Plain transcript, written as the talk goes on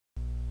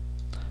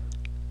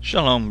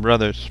Shalom,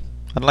 brothers.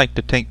 I'd like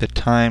to take the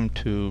time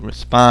to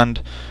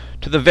respond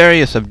to the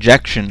various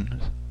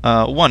objections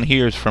one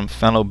hears from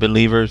fellow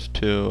believers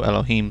to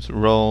Elohim's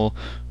role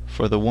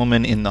for the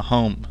woman in the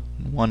home.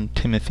 1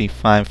 Timothy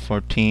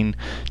 5:14,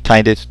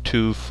 Titus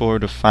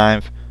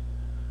 2:4-5.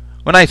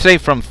 When I say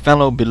from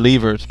fellow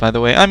believers, by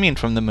the way, I mean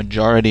from the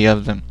majority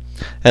of them,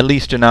 at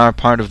least in our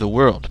part of the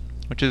world,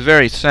 which is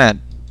very sad.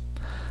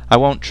 I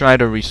won't try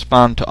to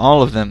respond to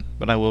all of them,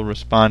 but I will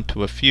respond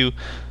to a few,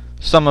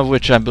 some of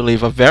which I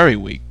believe are very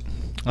weak,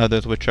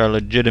 others which are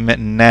legitimate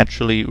and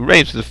naturally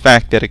raise the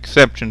fact that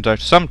exceptions are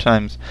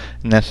sometimes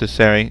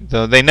necessary,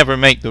 though they never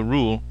make the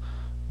rule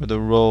or the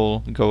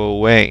role go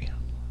away.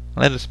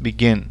 Let us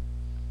begin.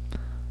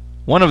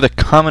 One of the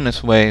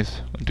commonest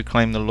ways to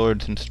claim the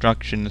Lord's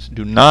instructions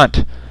do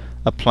not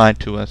apply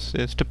to us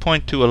is to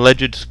point to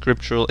alleged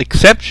scriptural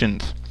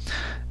exceptions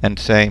and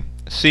say,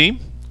 see,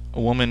 a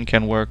woman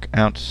can work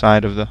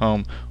outside of the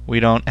home. We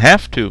don't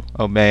have to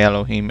obey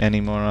Elohim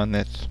anymore on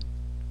this.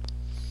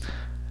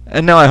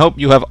 And now I hope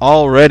you have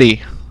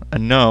already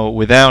know,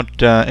 without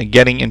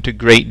getting into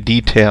great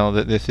detail,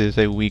 that this is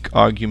a weak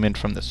argument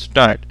from the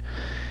start.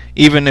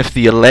 Even if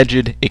the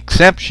alleged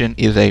exception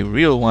is a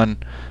real one,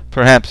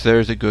 perhaps there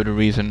is a good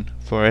reason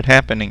for it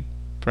happening.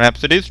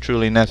 Perhaps it is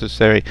truly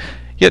necessary.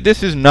 Yet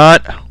this is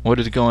not what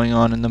is going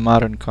on in the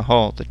modern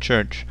Kahal, the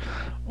church.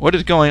 What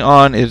is going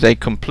on is a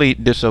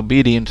complete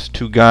disobedience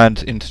to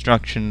God's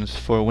instructions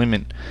for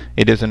women.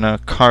 It isn't a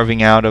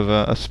carving out of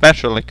a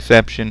special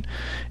exception.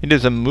 It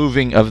is a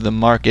moving of the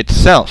mark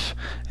itself,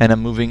 and a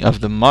moving of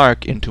the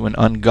mark into an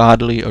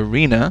ungodly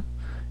arena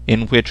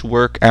in which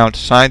work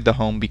outside the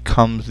home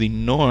becomes the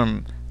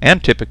norm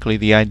and typically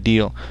the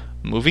ideal.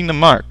 Moving the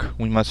mark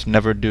we must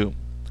never do.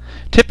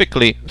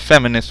 Typically,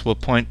 feminists will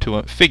point to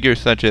a figure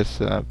such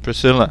as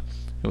Priscilla,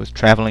 who was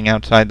traveling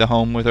outside the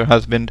home with her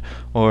husband,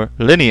 or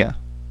Lydia,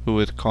 who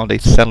is called a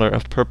seller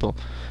of purple,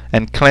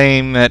 and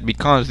claim that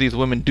because these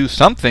women do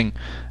something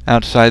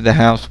outside the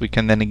house, we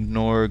can then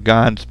ignore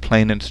God's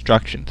plain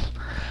instructions.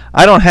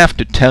 I don't have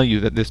to tell you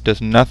that this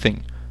does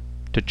nothing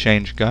to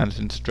change God's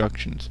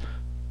instructions.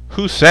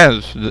 Who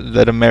says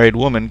that a married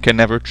woman can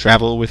never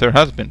travel with her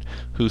husband?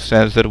 Who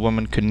says that a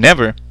woman can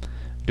never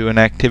do an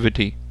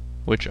activity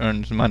which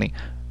earns money?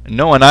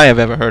 No one I have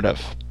ever heard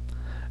of.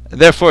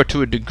 Therefore,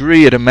 to a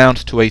degree, it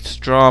amounts to a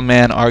straw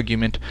man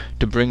argument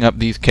to bring up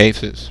these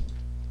cases.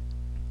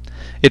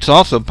 It's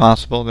also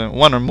possible that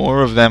one or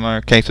more of them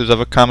are cases of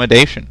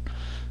accommodation.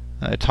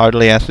 It's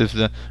hardly as if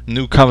the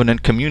New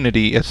Covenant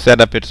community has set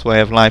up its way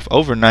of life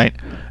overnight.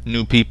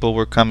 New people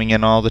were coming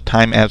in all the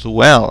time as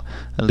well.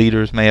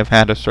 Leaders may have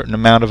had a certain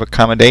amount of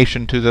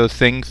accommodation to those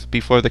things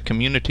before the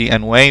community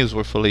and ways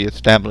were fully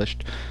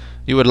established.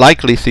 You would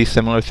likely see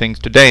similar things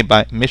today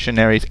by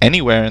missionaries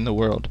anywhere in the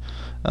world.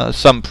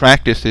 Some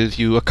practices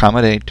you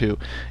accommodate to,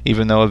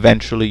 even though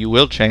eventually you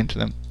will change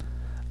them.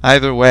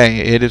 Either way,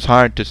 it is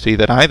hard to see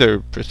that either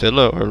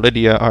Priscilla or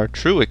Lydia are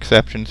true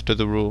exceptions to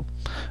the rule.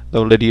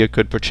 Though Lydia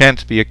could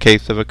perchance be a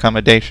case of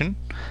accommodation,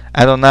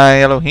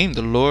 Adonai Elohim,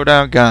 the Lord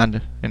our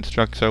God,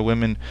 instructs our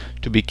women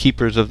to be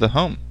keepers of the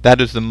home. That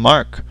is the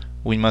mark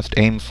we must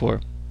aim for.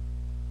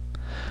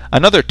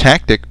 Another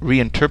tactic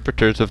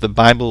reinterpreters of the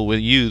Bible will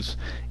use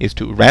is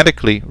to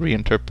radically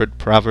reinterpret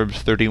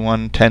Proverbs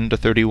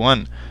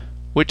 31:10-31,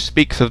 which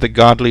speaks of the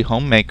godly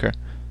homemaker,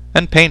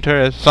 and paint her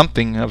as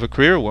something of a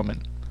career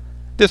woman.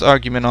 This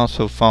argument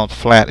also falls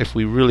flat if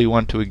we really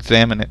want to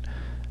examine it.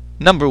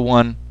 Number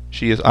one,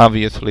 she is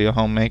obviously a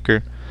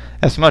homemaker.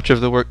 As much of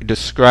the work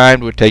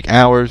described would take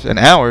hours and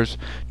hours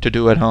to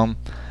do at home,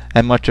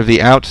 and much of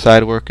the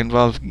outside work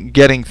involves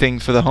getting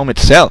things for the home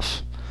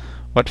itself.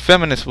 What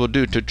feminists will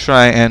do to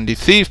try and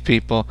deceive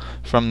people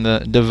from the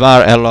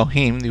Devar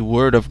Elohim, the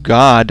Word of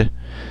God,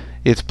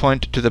 is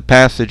point to the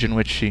passage in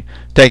which she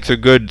takes her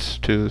goods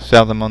to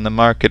sell them on the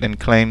market and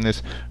claim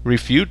this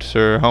refutes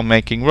her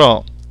homemaking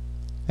role.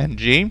 And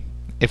G,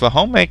 if a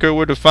homemaker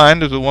were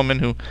defined as a woman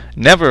who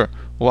never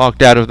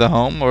walked out of the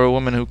home, or a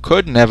woman who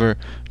could never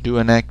do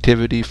an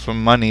activity for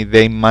money,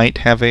 they might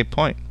have a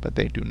point, but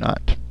they do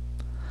not.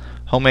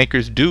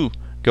 Homemakers do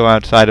go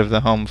outside of the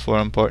home for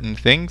important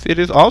things. It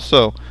is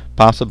also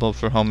possible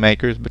for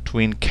homemakers,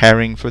 between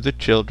caring for the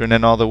children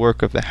and all the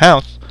work of the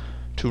house,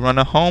 to run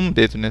a home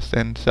business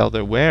and sell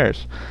their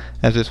wares,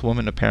 as this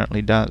woman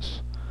apparently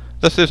does.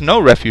 Thus there's no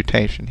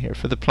refutation here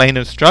for the plain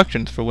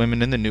instructions for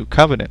women in the New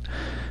Covenant.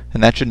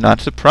 And that should not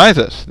surprise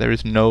us. There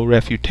is no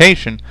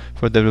refutation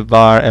for the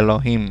Devar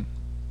Elohim.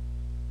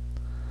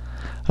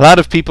 A lot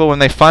of people, when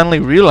they finally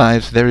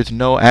realize there is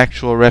no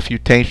actual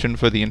refutation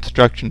for the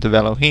instructions of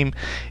Elohim,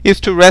 is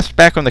to rest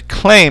back on the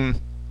claim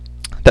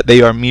that they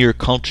are mere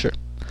culture.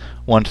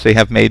 Once they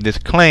have made this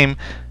claim,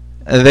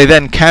 they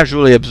then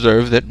casually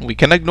observe that we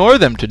can ignore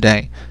them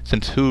today,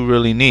 since who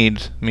really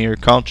needs mere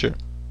culture?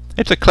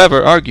 It's a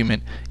clever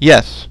argument,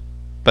 yes,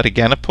 but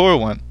again a poor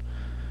one.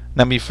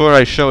 Now, before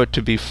I show it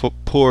to be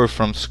poor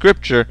from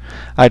Scripture,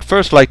 I'd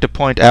first like to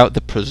point out the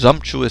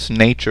presumptuous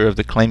nature of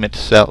the claim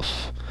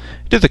itself.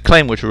 It is a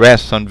claim which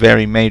rests on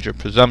very major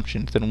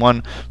presumptions, and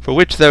one for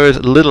which there is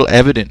little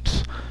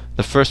evidence,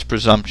 The first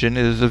presumption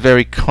is the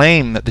very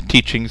claim that the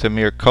teachings are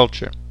mere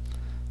culture.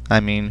 I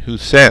mean, who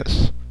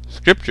says?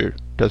 Scripture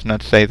does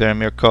not say they're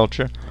mere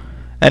culture.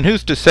 And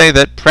who's to say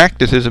that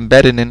practices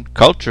embedded in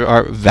culture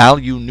are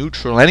value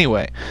neutral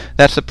anyway?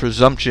 That's a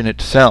presumption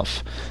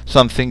itself.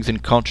 Some things in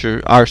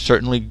culture are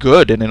certainly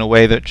good and in a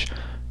way that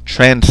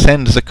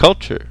transcends the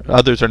culture.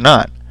 Others are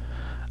not.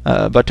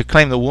 But to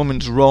claim the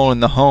woman's role in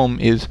the home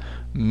is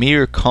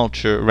mere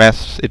culture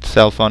rests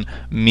itself on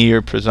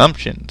mere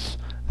presumptions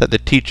that the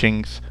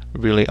teachings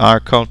really are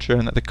culture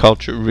and that the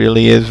culture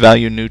really is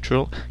value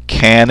neutral,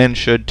 can and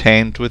should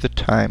change with the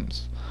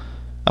times.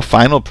 A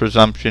final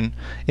presumption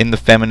in the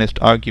feminist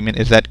argument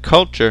is that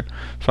culture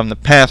from the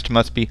past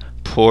must be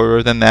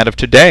poorer than that of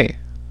today,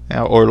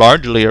 or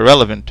largely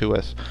irrelevant to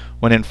us,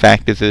 when in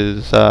fact it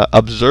is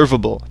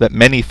observable that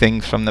many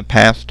things from the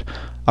past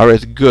are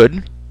as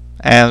good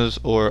as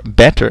or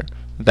better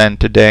than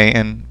today,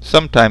 and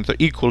sometimes are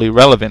equally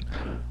relevant.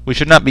 We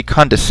should not be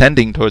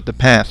condescending toward the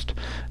past.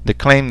 The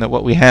claim that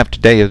what we have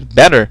today is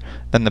better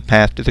than the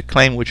past is a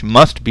claim which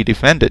must be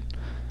defended.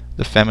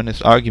 The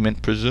feminist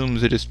argument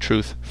presumes it is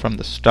truth from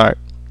the start.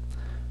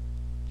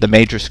 The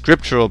major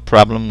scriptural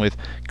problem with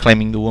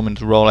claiming the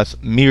woman's role as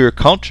mere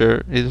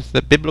culture is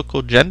that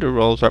biblical gender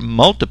roles are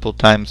multiple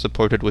times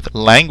supported with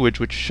language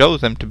which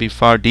shows them to be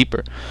far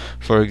deeper.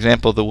 For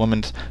example, the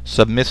woman's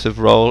submissive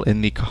role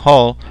in the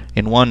kahal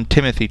in 1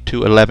 Timothy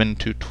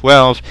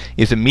 2:11-12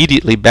 is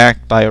immediately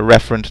backed by a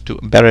reference to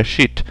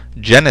Bereshit,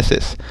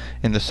 Genesis,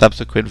 in the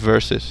subsequent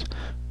verses.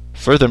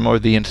 Furthermore,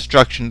 the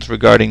instructions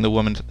regarding the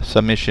woman's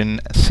submission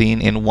seen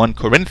in 1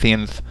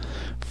 Corinthians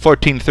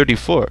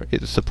 14:34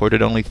 is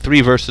supported only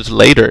 3 verses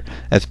later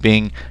as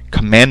being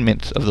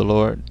commandments of the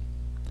Lord.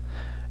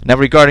 Now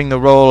regarding the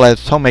role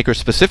as homemaker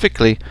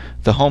specifically,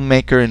 the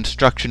homemaker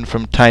instruction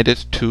from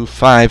Titus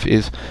 2:5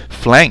 is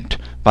flanked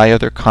by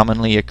other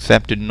commonly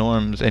accepted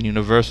norms and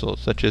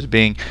universals, such as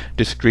being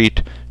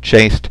discreet,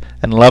 chaste,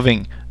 and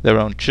loving their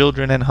own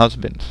children and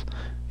husbands.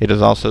 It is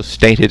also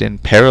stated in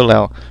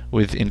parallel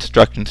with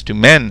instructions to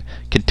men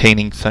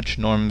containing such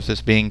norms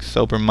as being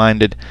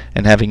sober-minded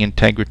and having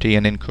integrity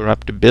and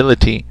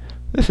incorruptibility.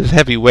 This is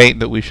heavy weight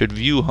that we should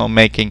view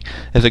homemaking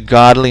as a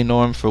godly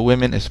norm for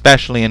women,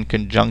 especially in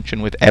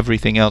conjunction with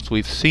everything else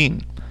we've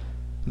seen.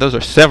 Those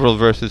are several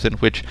verses in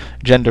which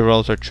gender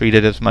roles are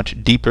treated as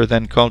much deeper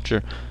than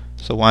culture,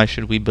 so why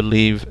should we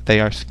believe they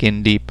are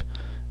skin deep?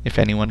 If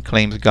anyone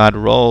claims God's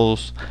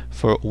roles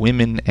for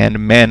women and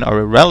men are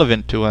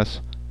irrelevant to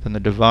us, then the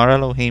Devar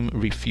Elohim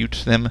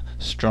refutes them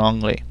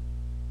strongly.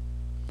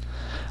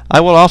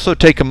 I will also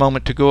take a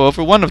moment to go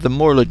over one of the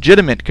more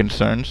legitimate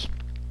concerns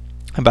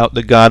about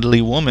the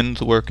godly woman's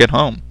work at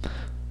home.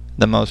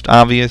 The most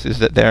obvious is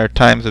that there are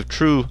times of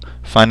true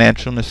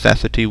financial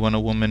necessity when a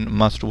woman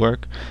must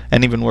work,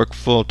 and even work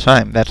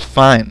full-time. That's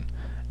fine.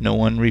 No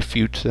one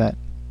refutes that.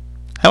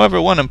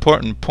 However, one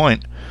important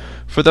point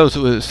for those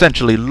who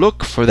essentially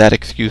look for that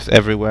excuse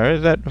everywhere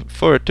is that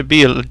for it to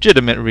be a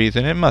legitimate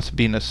reason, it must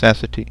be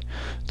necessity.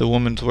 The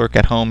woman's work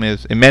at home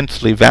is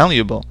immensely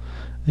valuable,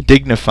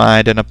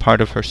 dignified, and a part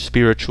of her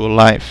spiritual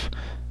life.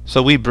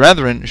 So we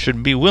brethren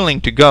should be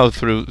willing to go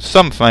through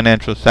some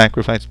financial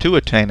sacrifice to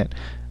attain it,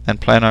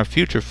 and plan our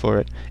future for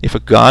it. If a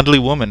godly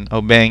woman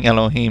obeying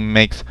Elohim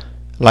makes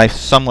life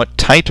somewhat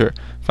tighter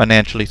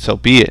financially, so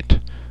be it.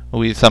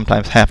 We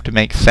sometimes have to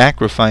make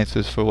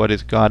sacrifices for what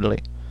is godly.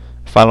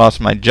 If I lost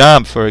my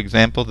job, for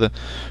example, the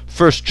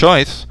first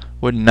choice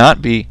would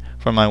not be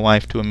for my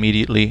wife to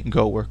immediately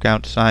go work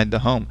outside the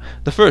home.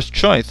 The first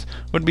choice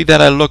would be that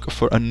I look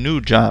for a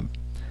new job.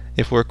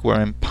 If work were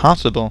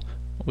impossible,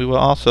 we will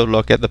also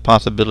look at the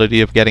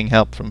possibility of getting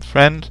help from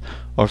friends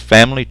or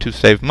family to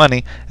save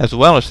money, as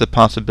well as the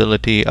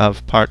possibility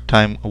of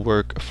part-time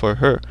work for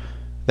her.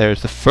 There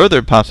is the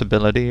further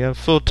possibility of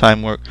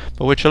full-time work,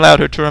 but which allowed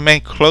her to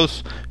remain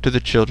close to the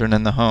children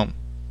and the home.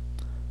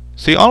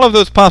 See, all of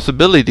those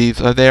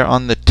possibilities are there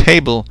on the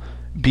table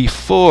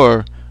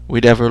before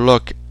we'd ever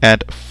look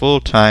at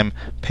full-time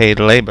paid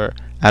labor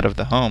out of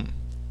the home.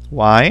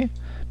 Why?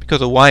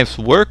 Because a wife's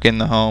work in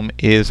the home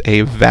is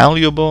a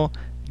valuable,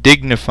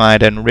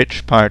 dignified, and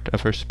rich part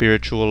of her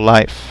spiritual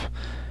life.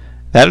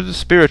 That is the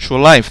spiritual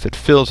life that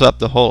fills up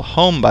the whole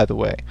home, by the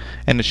way,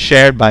 and is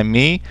shared by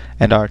me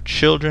and our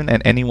children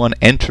and anyone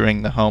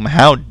entering the home.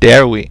 How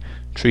dare we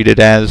treat it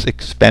as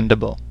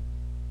expendable?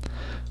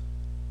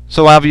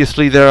 So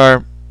obviously there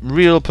are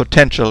real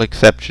potential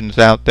exceptions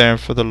out there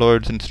for the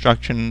Lord's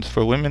instructions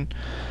for women,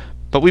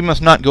 but we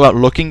must not go out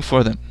looking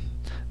for them.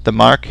 The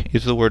mark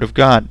is the Word of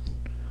God.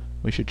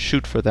 We should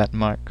shoot for that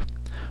mark.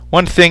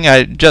 One thing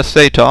I just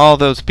say to all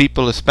those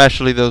people,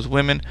 especially those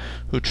women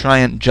who try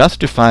and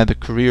justify the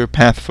career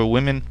path for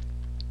women,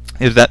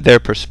 is that their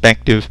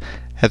perspective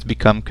has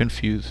become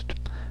confused.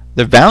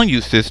 The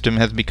value system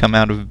has become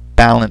out of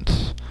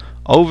balance.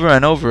 Over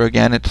and over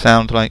again it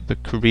sounds like the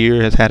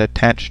career has had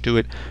attached to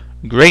it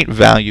great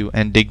value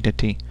and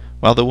dignity,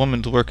 while the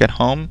woman's work at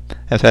home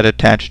has had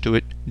attached to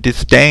it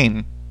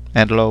disdain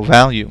and low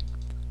value.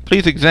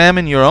 Please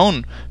examine your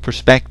own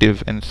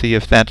perspective and see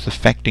if that's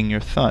affecting your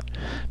thought.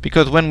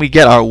 Because when we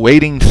get our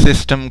weighting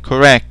system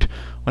correct,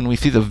 when we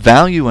see the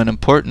value and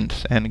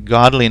importance and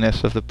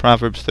godliness of the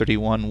Proverbs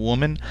 31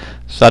 woman,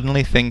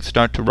 suddenly things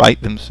start to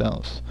right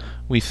themselves.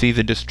 We see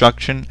the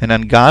destruction and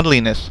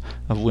ungodliness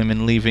of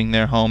women leaving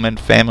their home and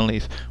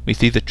families. We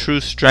see the true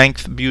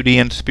strength, beauty,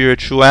 and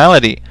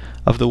spirituality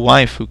of the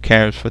wife who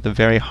cares for the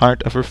very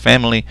heart of her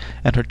family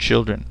and her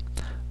children.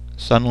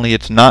 Suddenly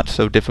it's not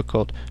so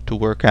difficult to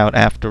work out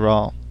after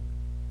all.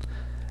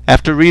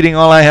 After reading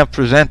all I have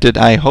presented,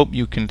 I hope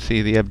you can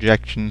see the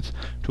objections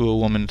to a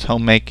woman's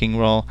homemaking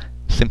role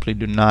simply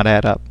do not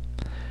add up.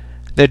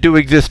 There do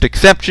exist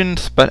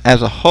exceptions, but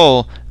as a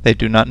whole they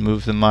do not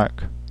move the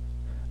mark.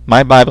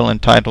 My Bible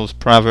entitles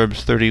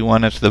Proverbs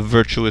 31 as the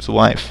virtuous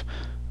wife.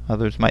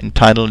 Others might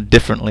entitle it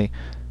differently.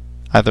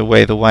 Either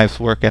way, the wife's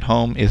work at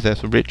home is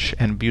as rich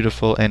and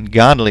beautiful and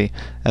godly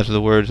as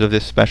the words of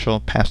this special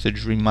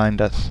passage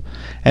remind us.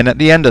 And at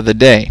the end of the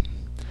day,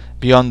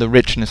 beyond the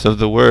richness of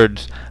the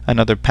words,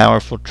 another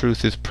powerful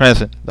truth is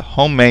present. The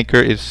homemaker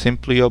is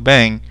simply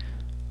obeying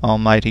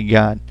Almighty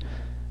God.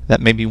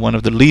 That may be one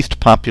of the least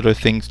popular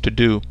things to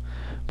do,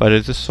 but it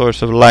is a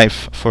source of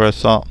life for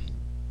us all.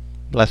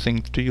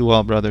 Blessings to you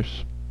all,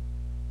 brothers.